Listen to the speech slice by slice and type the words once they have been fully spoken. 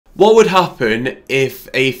What would happen if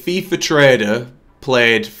a FIFA Trader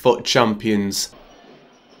played FUT Champions?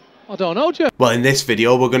 I don't know, Jeff. Well, in this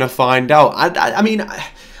video, we're going to find out. I mean,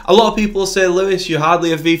 a lot of people say, Lewis, you're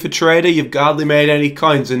hardly a FIFA Trader, you've hardly made any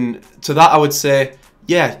coins. And to that, I would say,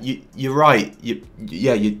 yeah, you're right.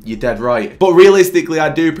 You're dead right. But realistically, I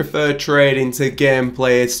do prefer trading to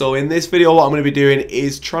gameplay. So in this video, what I'm going to be doing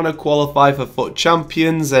is trying to qualify for FUT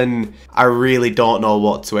Champions, and I really don't know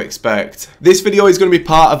what to expect. This video is going to be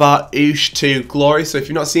part of our Oosh to Glory. So if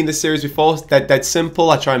you've not seen this series before, it's dead simple.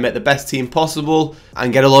 I try and make the best team possible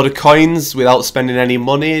and get a load of coins without spending any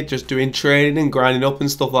money, just doing trading and grinding up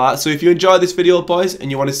and stuff like that. So if you enjoyed this video, boys,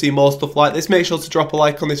 and you want to see more stuff like this, make sure to drop a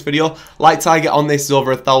like on this video. Like target on this is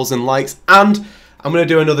over 1,000 likes, and I'm going to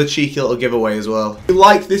do another cheeky little giveaway as well. If you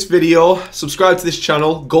like this video, subscribe to this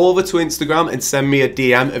channel, go over to Instagram and send me a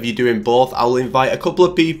DM of you doing both. I'll invite a couple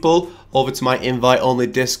of people over to my invite-only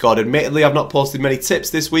Discord. Admittedly, I've not posted many tips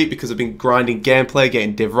this week because I've been grinding gameplay,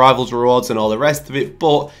 getting Div Rivals rewards and all the rest of it,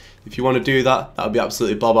 but if you want to do that, that would be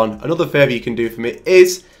absolutely bob on. Another favour you can do for me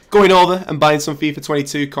is going over and buying some FIFA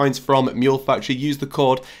 22 coins from Mule Factory. Use the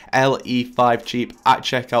code LE5CHEAP at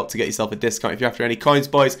checkout to get yourself a discount. If you're after any coins,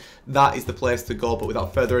 boys, that is the place to go. But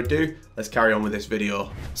without further ado, let's carry on with this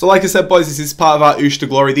video. So like I said, boys, this is part of our Oosh to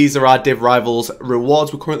Glory. These are our Div Rivals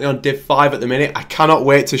rewards. We're currently on Div 5 at the minute. I cannot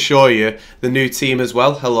wait to show you the new team as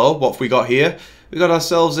well. Hello, what have we got here? We got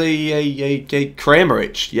ourselves a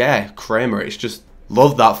Kramerich. Yeah, Kramerich. Just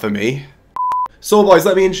love that for me. So boys,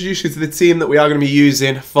 let me introduce you to the team that we are going to be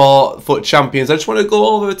using for FUT Champions. I just want to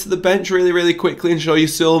go over to the bench really quickly and show you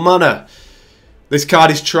Silmana. This card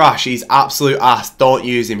is trash. He's absolute ass. Don't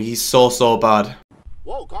use him. He's so bad.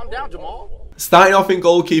 Whoa, calm down, Jamal. Starting off in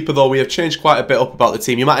goalkeeper though, we have changed quite a bit up about the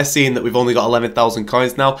team. You might have seen that we've only got 11,000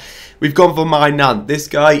 coins now. We've gone for my Nan. This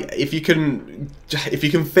guy, if you can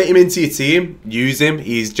fit him into your team, use him.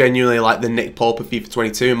 He's genuinely like the Nick Pope of FIFA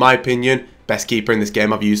 22 in my opinion. Best keeper in this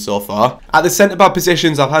game I've used so far. At the centre-back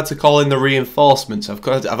positions, I've had to call in the reinforcements. I've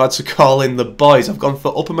had to call in the boys. I've gone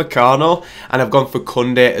for Upamecano and I've gone for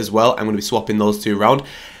Kunde as well. I'm going to be swapping those two around.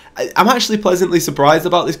 I'm actually pleasantly surprised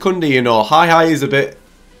about this Kunde, you know. High is a bit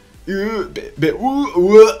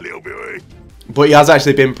but he has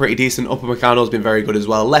actually been pretty decent. Upamecano's been very good as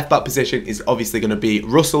well. Left back position is obviously going to be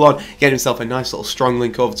Russell on, getting himself a nice little strong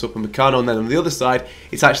link over to Upamecano, and then on the other side,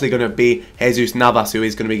 it's actually going to be Jesus Navas, who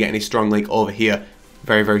is going to be getting a strong link over here.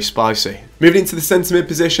 Very spicy. Moving into the centre mid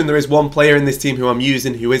position, there is one player in this team who I'm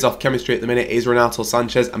using who is off chemistry at the minute, is Renato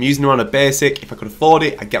Sanchez. I'm using him on a basic. If I could afford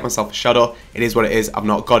it, I'd get myself a shadow. It is what it is. I've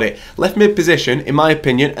not got it. Left mid position, in my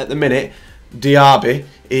opinion, at the minute, Diaby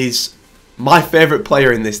is my favourite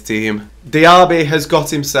player in this team. Diaby has got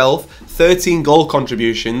himself 13 goal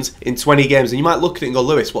contributions in 20 games. And you might look at it and go,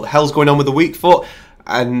 Lewis, what the hell's going on with the weak foot?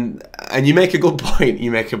 And you make a good point.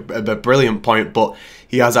 You make a brilliant point, but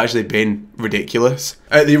he has actually been ridiculous.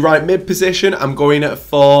 At the right mid position, I'm going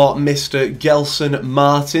for Mr. Gelson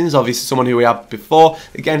Martins, obviously someone who we had before.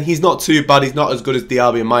 Again, he's not too bad. He's not as good as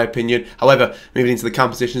Diaby in my opinion. However, moving into the cam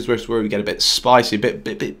positions where we get a bit spicy,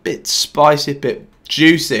 bit spicy, bit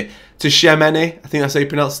juicy. To Shemeni, I think that's how you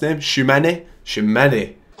pronounce his name.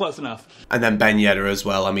 Shemeni. Close enough. And then Ben Yedder as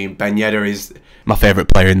well. I mean, Ben Yedder is my favourite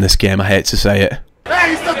player in this game. I hate to say it.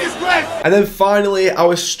 Hey, stop this place! And then finally,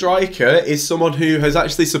 our striker is someone who has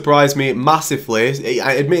actually surprised me massively.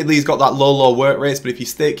 Admittedly, he's got that low work rates, but if you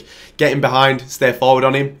stick, get him behind, stay forward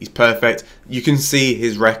on him, he's perfect. You can see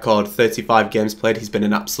his record, 35 games played. He's been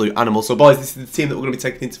an absolute animal. So boys, this is the team that we're going to be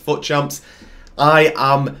taking into FUT Champs. I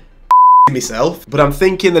am myself, but I'm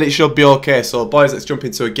thinking that it should be okay. So boys, let's jump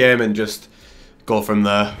into a game and just go from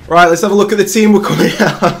there. Right, let's have a look at the team we're coming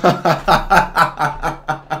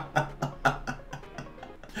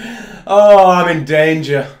Oh, I'm in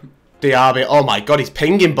danger. Diaby, oh my god, he's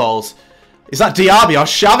pinging balls. Is that Diaby or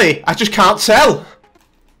Xavi? I just can't tell.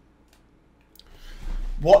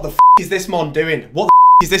 What the f is this man doing? What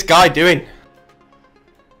the f is this guy doing?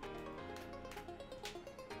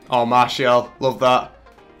 Oh, Martial, love that.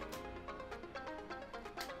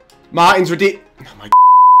 Martin's ridiculous. Oh my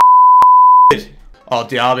god. Oh,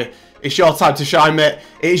 Diaby. It's your time to shine, mate.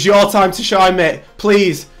 It is your time to shine, mate.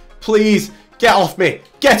 Please. Get off me.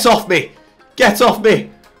 Get off me. Get off me.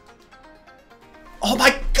 Oh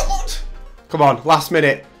my god. Come on, last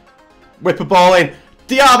minute. Whip a ball in.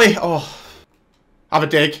 Diaby. Oh. Have a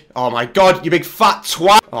dig. Oh my god, you big fat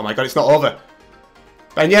twat. Oh my god, it's not over.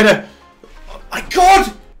 Ben Yedder. Oh my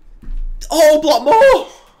god. Oh, block more.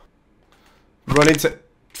 Run into...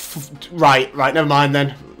 Right, never mind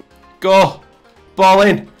then. Go. Ball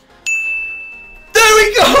in. There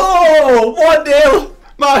we go! 1-0.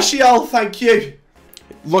 Martial, thank you.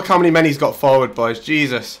 Look how many men he's got forward, boys.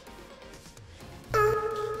 Jesus.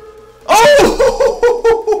 Oh!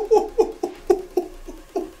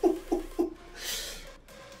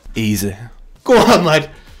 Easy. Go on,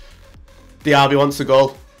 lad. Diaby wants a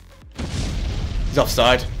goal. He's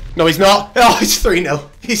offside. No, he's not. Oh, it's 3-0.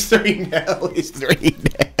 He's 3-0. He's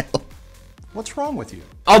 3-0. What's wrong with you?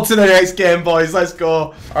 On to the next game, boys. Let's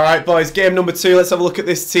go. All right, boys. Game number 2. Let's have a look at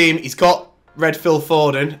this team. He's got Red Phil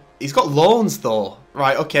Foden. He's got loans, though.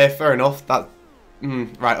 Right, okay, fair enough. That.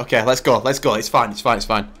 Right, okay, let's go. Let's go. It's fine. It's fine. It's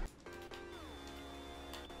fine.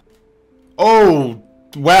 Oh,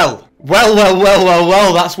 well. Well.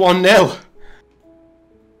 That's 1-0.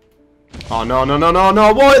 Oh,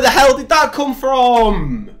 no. Where the hell did that come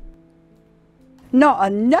from? Not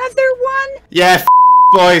another one? Yeah,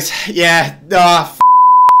 boys. Yeah.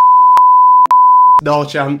 No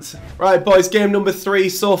chance. Right, boys, game number 3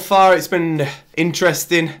 so far. It's been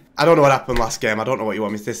interesting. I don't know what happened last game. I don't know what you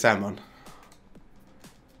want me to say, man.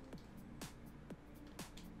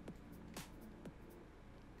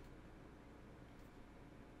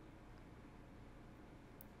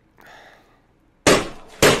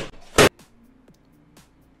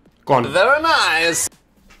 Go on. Very nice.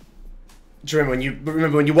 Do you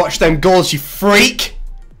remember when you watched them goals, you freak?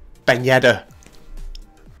 Ben Yedder.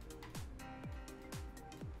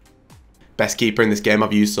 Best keeper in this game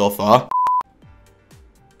I've used so far.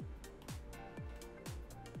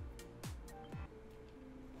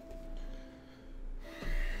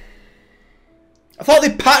 I thought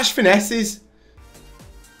they patched finesses.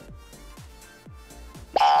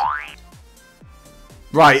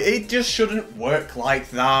 Right, it just shouldn't work like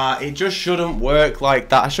that. It just shouldn't work like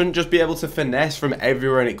that. I shouldn't just be able to finesse from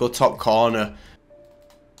everywhere and it go top corner.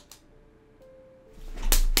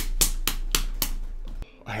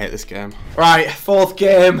 I hate this game. Right, 4th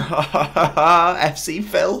game. FC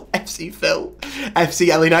Phil. FC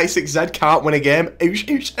LE96Z can't win a game.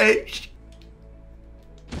 Oosh.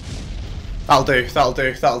 That'll do.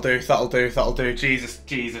 Jesus.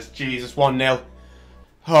 1-0.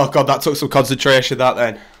 Oh, God, that took some concentration, that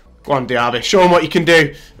then. Go on, Diaby. Show him what you can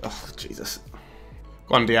do. Oh, Jesus.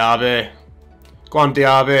 Go on, Diaby.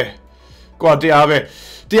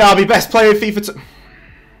 Diaby, best player in FIFA.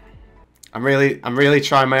 I'm really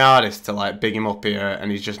trying my hardest to, like, big him up here,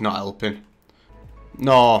 and he's just not helping.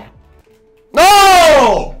 No!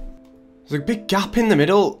 There's a big gap in the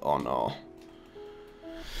middle. Oh, no.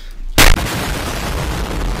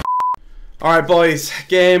 Alright, boys,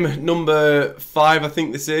 game number 5, I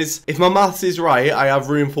think this is. If my maths is right, I have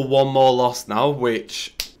room for 1 more loss now,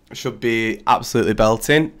 which should be absolutely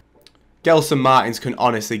belting. Gelson Martins can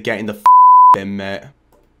honestly get in the bin, mate.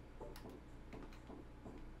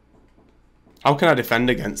 How can I defend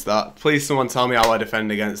against that? Please someone tell me how I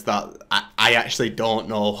defend against that. I actually don't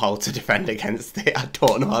know how to defend against it. I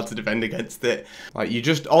don't know how to defend against it. Like,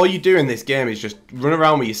 all you do in this game is just run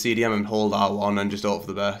around with your CDM and hold R1 and just hope for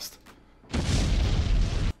the best.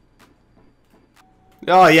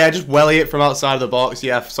 Oh yeah, just welly it from outside of the box.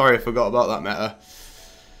 Yeah, sorry I forgot about that meta.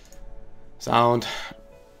 Sound.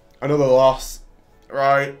 Another loss.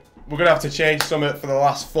 Right, we're going to have to change something for the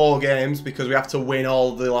last 4 games because we have to win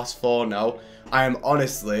all the last 4 now. I am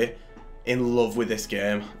honestly in love with this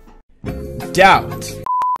game. Doubt.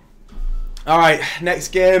 Alright, next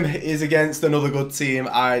game is against another good team.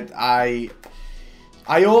 I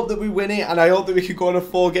hope that we win it, and I hope that we could go on a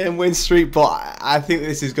 4-game win streak, but I think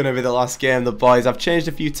this is going to be the last game, the boys. I've changed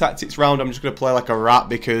a few tactics around. I'm just going to play like a rat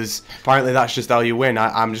because apparently that's just how you win.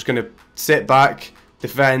 I'm just going to sit back,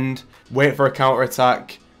 defend, wait for a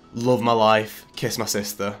counter-attack, love my life, kiss my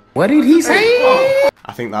sister. What did he say?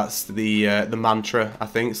 I think that's the mantra, I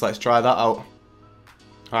think, so let's try that out.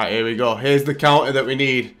 Alright, here we go. Here's the counter that we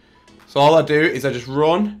need. So all I do is I just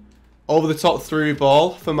run over the top through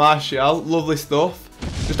ball for Martial. Lovely stuff.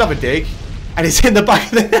 Just have a dig. And it's in the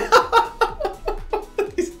back of the...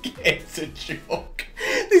 This game's a joke.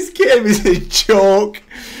 This game is a joke.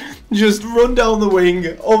 Just run down the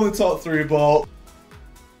wing, over the top through ball.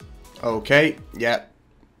 Okay, yeah.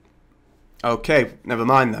 Okay, never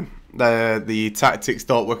mind then. The tactics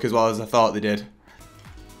don't work as well as I thought they did.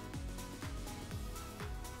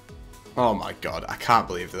 Oh my god, I can't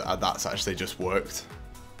believe that that's actually just worked.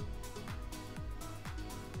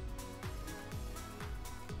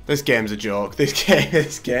 This game's a joke. This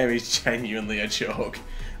game is genuinely a joke.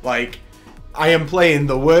 Like, I am playing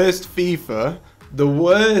the worst FIFA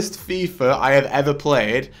I have ever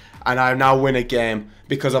played, and I now win a game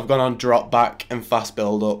because I've gone on drop back and fast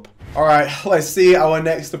build up. Alright, let's see our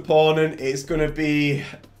next opponent. It's gonna be...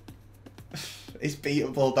 It's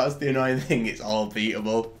beatable, that's the annoying thing, it's all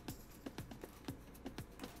beatable.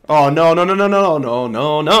 Oh, no, no, no, no, no, no,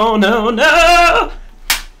 no, no, no, no.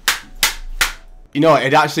 You know,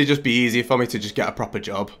 it'd actually just be easier for me to just get a proper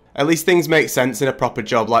job. At least things make sense in a proper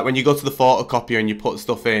job. Like when you go to the photocopier and you put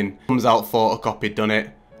stuff in, comes out photocopied, done it?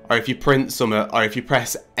 Or if you print something, or if you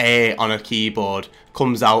press A on a keyboard,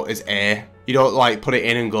 comes out as A. You don't like put it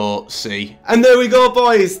in and go C. And there we go,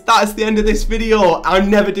 boys. That's the end of this video. I'm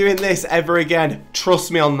never doing this ever again.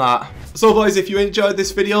 Trust me on that. So boys, if you enjoyed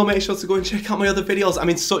this video, make sure to go and check out my other videos. I'm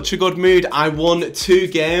in such a good mood. I won 2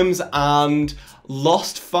 games and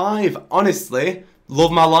lost 5. Honestly,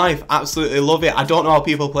 love my life. Absolutely love it. I don't know how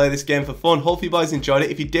people play this game for fun. Hope you guys enjoyed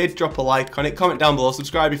it. If you did, drop a like on it. Comment down below.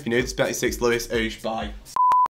 Subscribe if you're new. This is 36 Lewis. Oosh, bye.